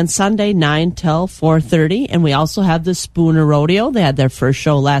 and Sunday 9 till 4:30. And we also have the Spooner Rodeo. They had their first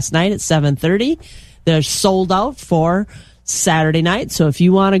show last night at 7:30. They're sold out for Saturday night, so if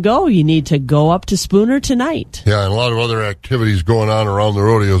you want to go, you need to go up to Spooner tonight. Yeah, and a lot of other activities going on around the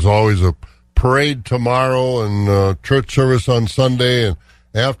rodeo. There's always a parade tomorrow and church service on Sunday, and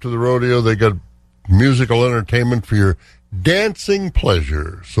after the rodeo, they got musical entertainment for your dancing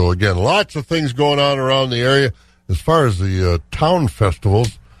pleasure. So again, lots of things going on around the area. As far as the town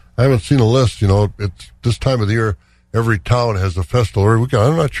festivals, I haven't seen a list. It's this time of the year. Every town has a festival every weekend.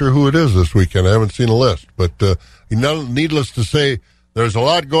 I'm not sure who it is this weekend. I haven't seen a list. But needless to say, there's a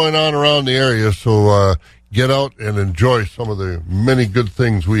lot going on around the area, so get out and enjoy some of the many good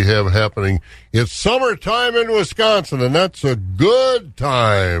things we have happening. It's summertime in Wisconsin, and that's a good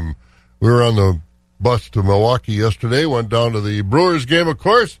time. We were on the bus to Milwaukee yesterday, went down to the Brewers game, of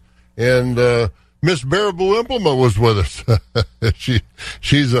course, and Miss Baraboo Implement was with us. She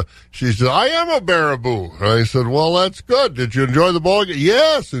said, I am a Baraboo. And I said, well, that's good. Did you enjoy the ball game?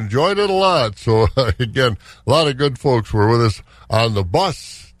 Yes, enjoyed it a lot. So, again, a lot of good folks were with us on the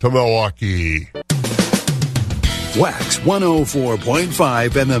bus to Milwaukee. Wax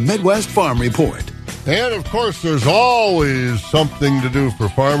 104.5 and the Midwest Farm Report. And, of course, there's always something to do for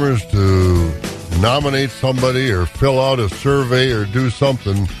farmers to nominate somebody or fill out a survey or do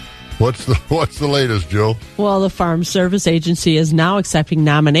something. What's the latest, Jill? Well, the Farm Service Agency is now accepting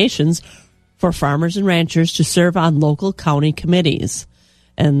nominations for farmers and ranchers to serve on local county committees.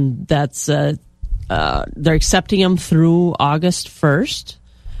 And that's they're accepting them through August 1st.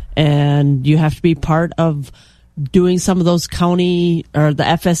 and you have to be part of doing some of those county or the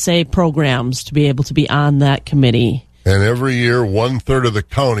FSA programs to be able to be on that committee. And every year, 1/3 of the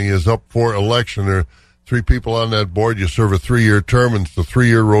county is up for election. There are 3 people on that board. You serve a 3-year term, and it's a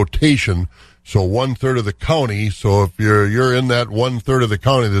 3-year rotation. So 1/3 of the county. So if you're in that 1/3 of the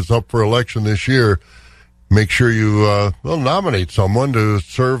county that's up for election this year, make sure you nominate someone to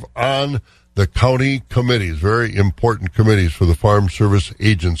serve on the county committees. Very important committees for the Farm Service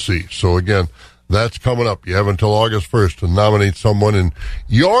Agency. So again, that's coming up. You have until August 1st to nominate someone in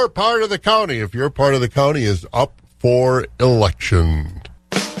your part of the county if your part of the county is up for election.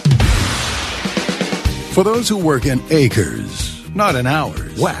 For those who work in acres, not in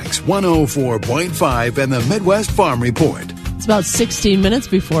hours, Wax 104.5 and the Midwest Farm Report. It's about 16 minutes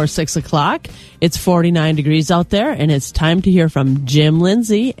before 6 o'clock. It's 49 degrees out there, and it's time to hear from Jim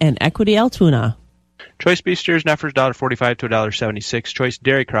Lindsay and Equity Altoona. Choice beef steers and heifers $1.45 to $1.76. Choice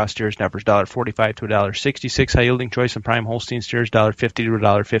dairy cross steers and heifers $1.45 to $1.66. High yielding choice and prime Holstein steers $1.50 to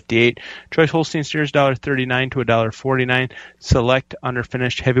 $1.58. Choice Holstein steers $1.39 to $1.49. Select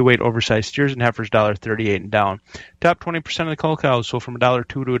underfinished heavyweight oversized steers and heifers $1.38 and down. Top 20% of the cull cows sold from $1.02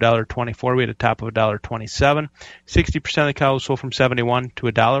 to $1.24. We had a top of $1.27. 60% of the cows sold from $71 to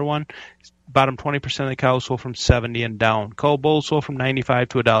 $1.01. Bottom 20% of the cows sold from 70 and down. Cull bulls sold from 95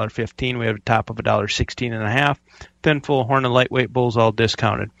 to $1.15. We have a top of $1.16.5. Thin, full, horn, and lightweight bulls all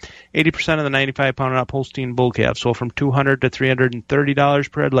discounted. 80% of the 95-pound and up Holstein bull calves sold from $200 to $330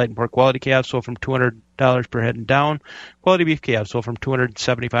 per head. Light and poor quality calves sold from $200 per head and down. Quality beef calves sold from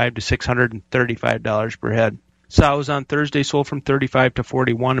 $275 to $635 per head. Sows on Thursday sold from 35 to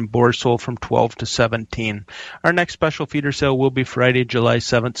 41, and boars sold from 12 to 17. Our next special feeder sale will be Friday, July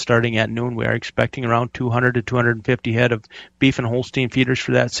 7th, starting at noon. We are expecting around 200 to 250 head of beef and Holstein feeders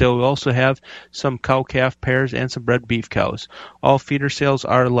for that sale. We also have some cow-calf pairs and some bred beef cows. All feeder sales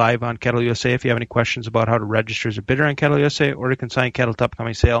are live on Cattle USA. If you have any questions about how to register as a bidder on Cattle USA or to consign cattle to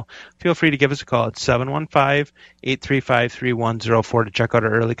upcoming sale, feel free to give us a call at 715-835-3104 to check out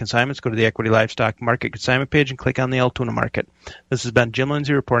our early consignments. Go to the Equity Livestock Market consignment page and click on the Altoona Market. This has been Jim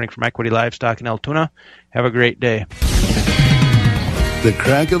Lindsay reporting from Equity Livestock in Altoona. Have a great day. The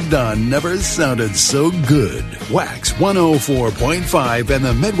crack of dawn never sounded so good. Wax 104.5 and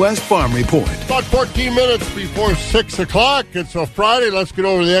the Midwest Farm Report. About 14 minutes before 6 o'clock. It's a Friday. Let's get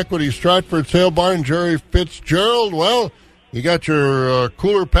over to the Equity Stratford Sale Barn. Jerry Fitzgerald. Well, you got your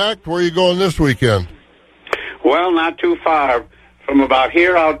cooler packed. Where are you going this weekend? Well, not too far. From about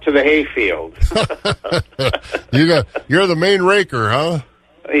here out to the hayfield. You're the main raker, huh?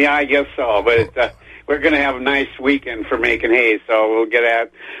 Yeah, I guess so. But we're going to have a nice weekend for making hay, so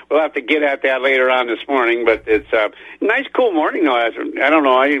we'll have to get at that later on this morning. But it's a nice, cool morning, though. I don't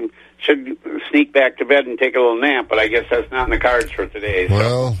know. I should sneak back to bed and take a little nap, but I guess that's not in the cards for today. So.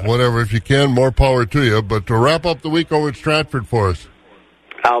 Well, whatever. If you can, more power to you. But to wrap up the week over at Stratford for us.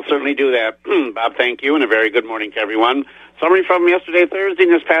 I'll certainly do that. Bob, thank you, and a very good morning to everyone. Summary from yesterday, Thursday,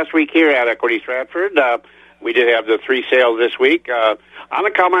 and this past week here at Equity Stratford. We did have the 3 sales this week. On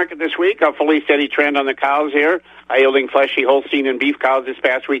the cow market this week, a fully steady trend on the cows here. High-yielding fleshy Holstein and beef cows this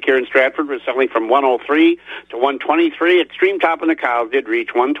past week here in Stratford were selling from 103 to 123. Extreme top on the cows did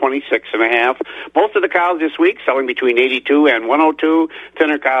reach 126.5. Most of the cows this week selling between 82 and 102.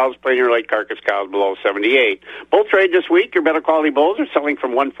 Thinner cows, plainer light carcass cows below 78. Bull trade this week, your better quality bulls are selling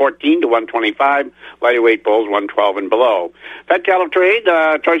from 114 to 125. Lighter weight bulls 112 and below. Fed cattle trade,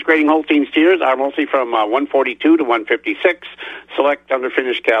 choice grading Holstein steers are mostly from 142 to 156. Select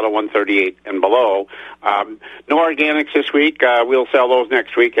underfinished cattle 138 and below. No organics this week. We'll sell those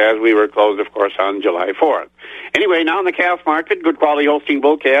next week as we were closed, of course, on July 4th. Anyway, now in the calf market, good quality Holstein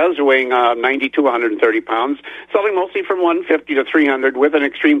bull calves weighing 90 to 130 pounds, selling mostly from 150 to 300 with an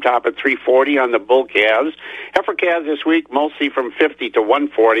extreme top at 340 on the bull calves. Heifer calves this week mostly from 50 to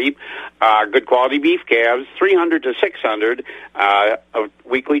 140. Good quality beef calves 300 to 600. A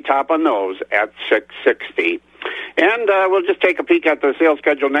weekly top on those at 660. And we'll just take a peek at the sales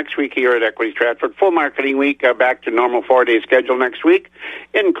schedule next week here at Equity Stratford. Full marketing week, back to normal 4-day schedule next week,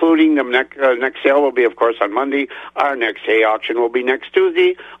 including the next sale will be, of course, on Monday. Our next hay auction will be next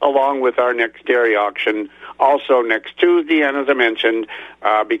Tuesday, along with our next dairy auction also next Tuesday. And as I mentioned,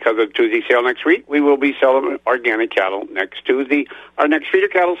 because of the Tuesday sale next week, we will be selling organic cattle next Tuesday. Our next feeder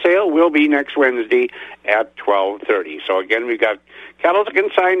cattle sale will be next Wednesday at 12:30. So again, we've got cattle to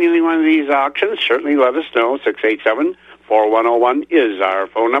consign any one of these auctions. Certainly let us know. 687-4101 is our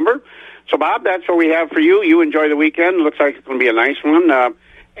phone number. So, Bob, that's what we have for you. You enjoy the weekend. Looks like it's going to be a nice one.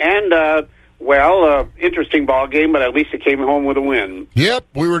 And Well, interesting ball game, but at least it came home with a win. Yep,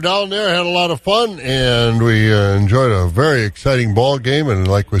 we were down there, had a lot of fun, and we enjoyed a very exciting ball game. And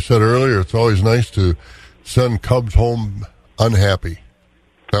like we said earlier, it's always nice to send Cubs home unhappy.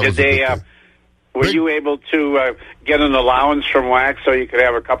 Did they? Were you able to get an allowance from Wax so you could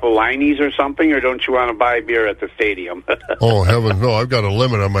have a couple lineys or something, or don't you want to buy beer at the stadium? Oh, heavens, no. I've got a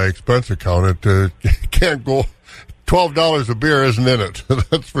limit on my expense account. It can't go. $12 a beer isn't in it.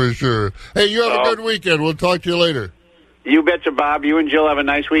 That's for sure. Hey, you have a good weekend. We'll talk to you later. You betcha, Bob. You and Jill have a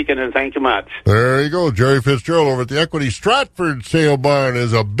nice weekend, and thank you much. There you go. Jerry Fitzgerald over at the Equity Stratford Sale Barn.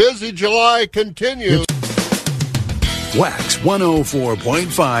 As a busy July continues. Wax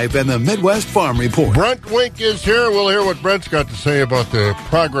 104.5 and the Midwest Farm Report. Brent Wink is here. We'll hear what Brent's got to say about the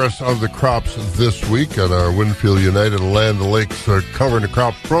progress of the crops this week on our Winfield United Land O'Lakes Covering the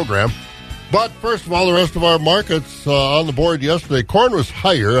Crops program. But first of all, the rest of our markets on the board yesterday. Corn was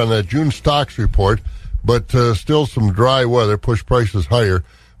higher on that June stocks report, but still some dry weather pushed prices higher,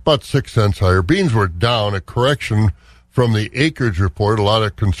 about 6 cents higher. Beans were down, a correction from the acreage report. A lot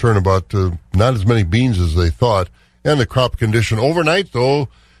of concern about not as many beans as they thought. And the crop condition overnight, though,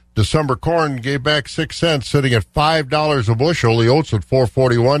 December corn gave back 6 cents, sitting at $5 a bushel. The oats at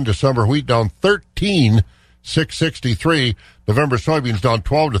 $4.41. December wheat down 13, $6.63. November soybeans down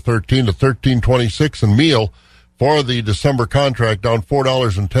 12 to 13 to 13.26, and meal for the December contract down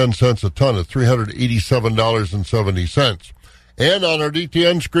 $4.10 a ton at $387.70. And on our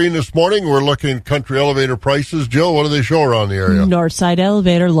DTN screen this morning, we're looking at country elevator prices. Jill, what do they show around the area? Northside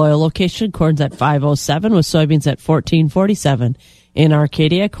Elevator, Loyal location, corn's at $5.07 with soybeans at $14.47. In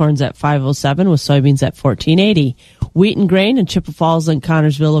Arcadia, corn's at $5.07 with soybeans at $14.80. Wheat and Grain in Chippewa Falls and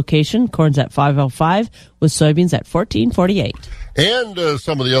Connorsville location, corn's at $5.05 with soybeans at $14.48. And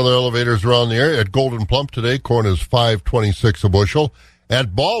some of the other elevators around the area. At Golden Plump today, corn is $5.26 a bushel.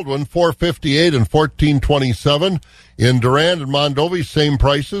 At Baldwin, $4.58 and $14.27. In Durand and Mondovi, same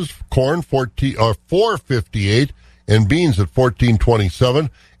prices. Corn $4.58 and beans at $14.27.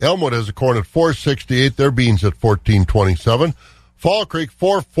 Elmwood has a corn at $4.68. Their beans at $14.27. Fall Creek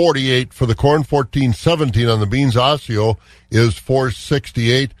 $4.48 for the corn, $14.17 on the beans. Osseo is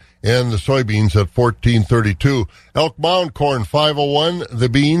 $4.68 and the soybeans at $14.32. Elk Mound corn $5.01, the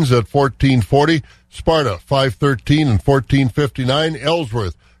beans at $14.40. Sparta $5.13 and $14.59.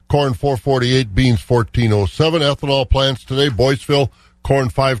 Ellsworth corn $4.48, beans $14.07. Ethanol plants today: Boyceville corn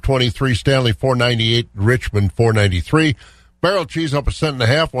 $5.23, Stanley $4.98, Richmond $4.93. Barrel cheese up 1.5 cents,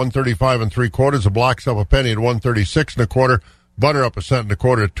 $1.35 3/4. The block's up a penny at $1.36 1/4. Butter up 1.25 cents at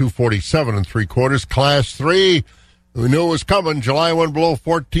 $2.47 3/4. Class 3, we knew it was coming. July went below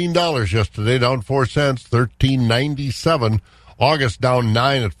 $14 yesterday, down 4 cents, $13.97. August down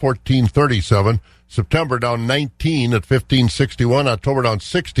 9 at $14.37. September down 19 at $15.61. October down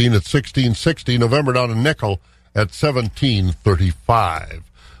 16 at $16.60. November down a nickel at $17.35.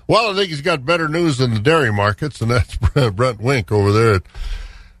 Well, I think he's got better news than the dairy markets, and that's Brent Wink over there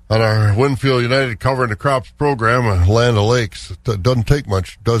on our Winfield United Covering the Crops program, Land O'Lakes. It doesn't take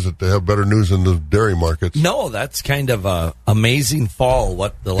much, does it, to have better news than the dairy markets? No, that's kind of a amazing fall,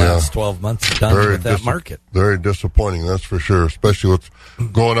 what the last 12 months have done with that market. Very disappointing, that's for sure, especially what's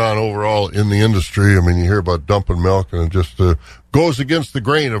going on overall in the industry. I mean, you hear about dumping milk, and it just goes against the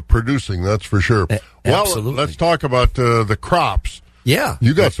grain of producing, that's for sure. Absolutely. Well, let's talk about the crops. Yeah.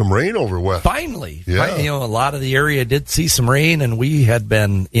 You got some rain over west. Finally. Yeah. You know, a lot of the area did see some rain, and we had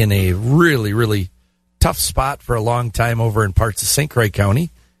been in a really, really tough spot for a long time over in parts of St. Croix County.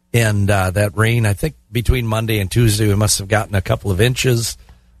 And that rain, I think between Monday and Tuesday, we must have gotten a couple of inches.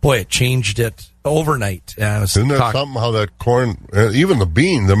 Boy, it changed it overnight. Isn't that something how that corn, even the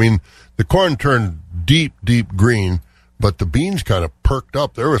beans, I mean, the corn turned deep green, but the beans kind of perked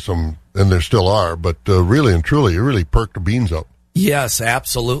up. There was some, and there still are, but really and truly, it really perked the beans up. Yes,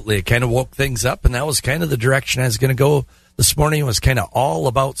 absolutely. It kind of woke things up, and that was kind of the direction I was going to go this morning. It was kind of all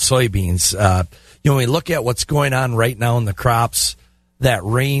about soybeans. When we look at what's going on right now in the crops, that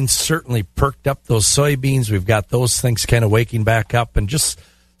rain certainly perked up those soybeans. We've got those things kind of waking back up, and just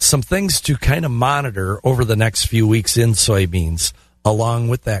some things to kind of monitor over the next few weeks in soybeans. Along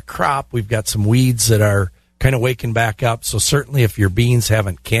with that crop, we've got some weeds that are kind of waking back up. So certainly if your beans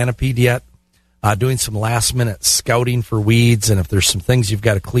haven't canopied yet, doing some last-minute scouting for weeds, and if there's some things you've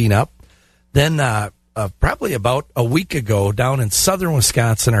got to clean up. Then probably about a week ago, down in southern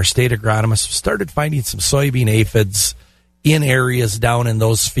Wisconsin, our state agronomists started finding some soybean aphids in areas down in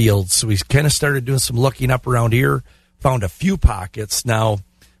those fields. So we kind of started doing some looking up around here, found a few pockets. Now,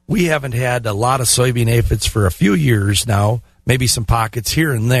 we haven't had a lot of soybean aphids for a few years now, maybe some pockets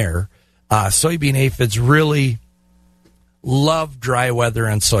here and there. Soybean aphids really love dry weather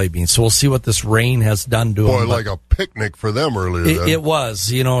on soybeans. So we'll see what this rain has done to them. Boy, like a picnic for them earlier. It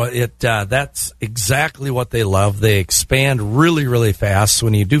was. That's exactly what they love. They expand really, really fast. So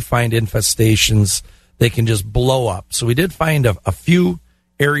when you do find infestations, they can just blow up. So we did find a few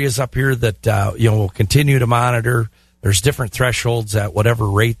areas up here that we'll continue to monitor. There's different thresholds at whatever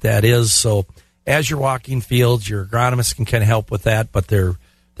rate that is. So as you're walking fields, your agronomist can kind of help with that. But they're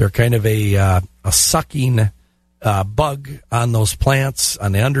kind of a sucking bug on those plants,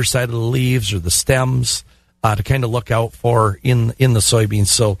 on the underside of the leaves or the stems, to kind of look out for in the soybeans.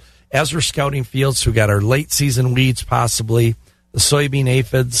 So as we're scouting fields, we got our late season weeds, possibly the soybean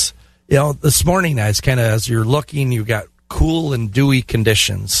aphids. This morning, as you're looking, you got cool and dewy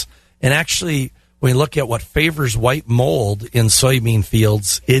conditions. And actually, when you look at what favors white mold in soybean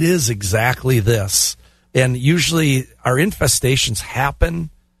fields, it is exactly this. And usually our infestations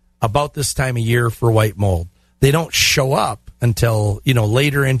happen about this time of year for white mold. They don't show up until,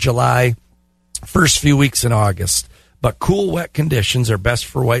 later in July, first few weeks in August. But cool, wet conditions are best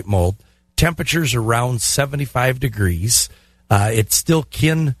for white mold. Temperatures around 75 degrees. It still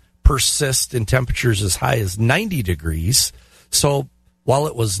can persist in temperatures as high as 90 degrees. So while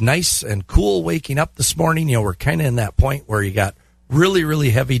it was nice and cool waking up this morning, we're kind of in that point where you got really,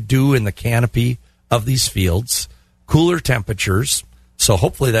 really heavy dew in the canopy of these fields, cooler temperatures. So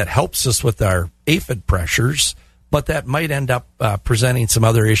hopefully that helps us with our aphid pressures, but that might end up presenting some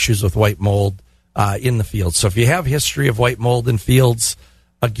other issues with white mold in the field. So if you have history of white mold in fields,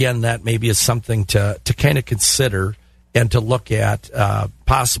 again, that maybe is something to kind of consider and to look at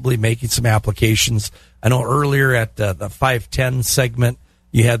possibly making some applications. I know earlier at the 510 segment,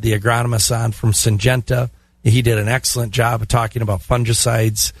 you had the agronomist on from Syngenta. He did an excellent job of talking about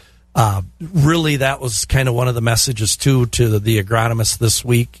fungicides. Really, that was kind of one of the messages, too, to the agronomists this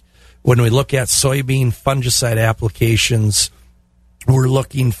week. When we look at soybean fungicide applications, we're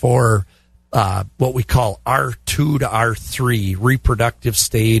looking for what we call R2 to R3, reproductive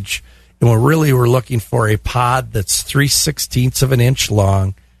stage. And we're looking for a pod that's 3/16 of an inch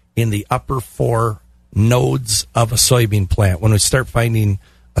long in the upper 4 nodes of a soybean plant. When we start finding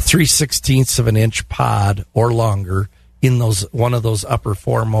a 3/16 of an inch pod or longer in one of those upper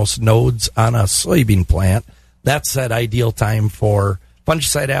foremost nodes on a soybean plant, that's that ideal time for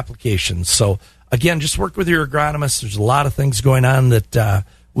fungicide applications. So again, just work with your agronomist. There's a lot of things going on that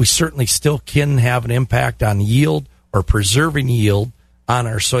we certainly still can have an impact on yield or preserving yield on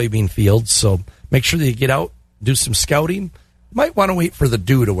our soybean fields. So make sure that you get out, do some scouting. Might want to wait for the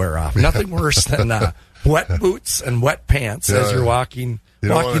dew to wear off. Nothing worse than wet boots and wet pants as you're walking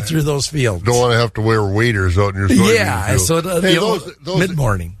through those fields. Don't want to have to wear waders out in your soybean field. So those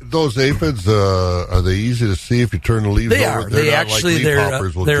mid-morning. Those aphids, are they easy to see if you turn the leaves over?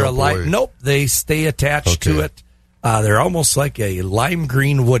 Nope, they stay attached to it. They're almost like a lime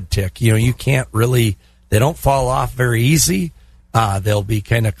green wood tick. You can't really, they don't fall off very easy. They'll be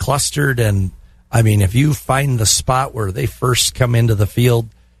kind of clustered. And if you find the spot where they first come into the field,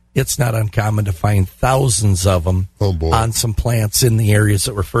 it's not uncommon to find thousands of them on some plants in the areas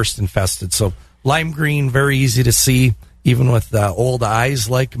that were first infested. So lime green, very easy to see, even with old eyes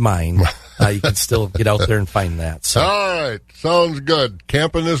like mine. You can still get out there and find that. So. All right. Sounds good.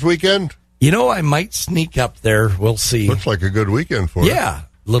 Camping this weekend? I might sneak up there. We'll see. Looks like a good weekend for you. Yeah.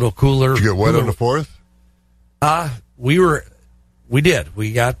 A little cooler. Did you get wet on the 4th? We did.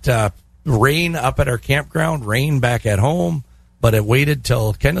 We got rain up at our campground, rain back at home. But it waited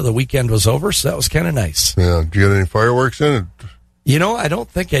till kind of the weekend was over, so that was kind of nice. Yeah. Did you get any fireworks in it? I don't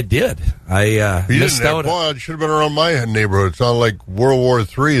think I did. I missed out. Boy, it should have been around my neighborhood. It sounded like World War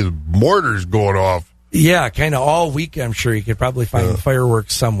III. The mortars going off. Yeah, kind of all week. I'm sure you could probably find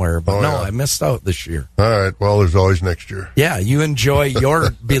fireworks somewhere. But I missed out this year. All right. Well, there's always next year. Yeah, you enjoy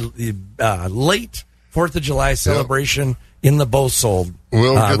your late 4th of July celebration in the Bosold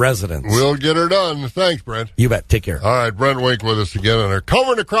residence. We'll get her done. Thanks, Brent. You bet. Take care. All right, Brent Wink with us again on our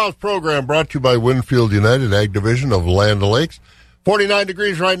Covering the Crops program, brought to you by Winfield United Ag Division of Land O'Lakes. 49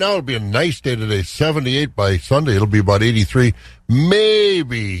 degrees right now. It'll be a nice day today. 78 by Sunday. It'll be about 83.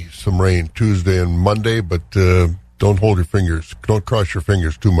 Maybe some rain Tuesday and Monday, but don't hold your fingers. Don't cross your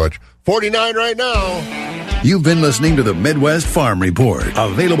fingers too much. 49 right now. You've been listening to the Midwest Farm Report,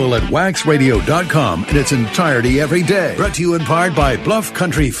 available at waxradio.com in its entirety every day. Brought to you in part by Bluff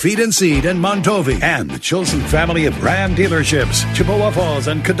Country Feed and Seed in Montovy and the Chilson family of Ram dealerships, Chippewa Falls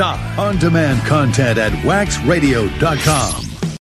and Cadott. On-demand content at waxradio.com.